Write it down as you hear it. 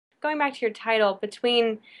going back to your title,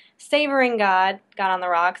 between savoring God, God on the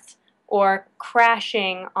rocks, or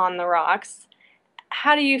crashing on the rocks,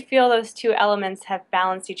 how do you feel those two elements have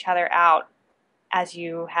balanced each other out as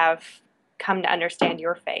you have come to understand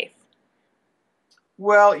your faith?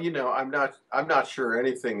 Well, I'm not sure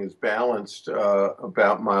anything is balanced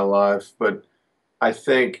about my life, but I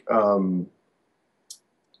think, I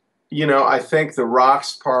think the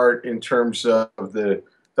rocks part in terms of the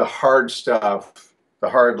hard stuff, the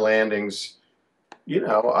hard landings,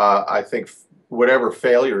 I think whatever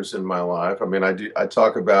failures in my life. I mean, I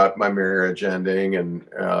talk about my marriage ending and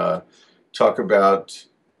talk about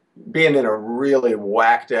being in a really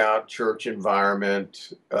whacked out church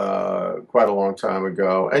environment quite a long time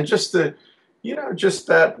ago, and just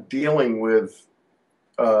that dealing with,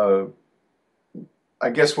 uh, I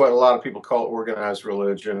guess what a lot of people call organized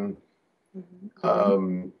religion. Mhm.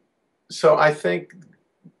 Um, so I think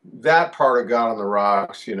that part of God on the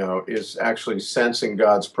rocks, is actually sensing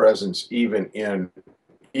God's presence even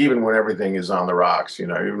when everything is on the rocks,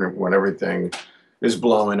 even when everything is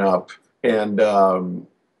blowing up. And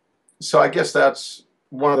so I guess that's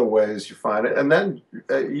one of the ways you find it. And then,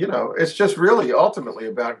 it's just really ultimately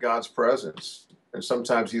about God's presence. And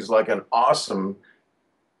sometimes he's like an awesome,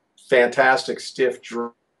 fantastic, stiff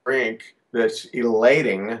drink that's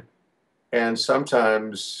elating. And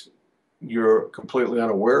sometimes you're completely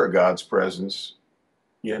unaware of God's presence.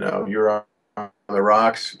 You're on the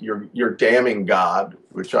rocks, you're damning God,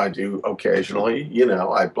 which I do occasionally.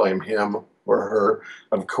 I blame him or her.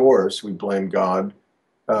 Of course, we blame God.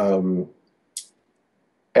 Um,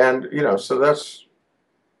 and so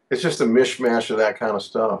it's just a mishmash of that kind of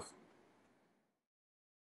stuff.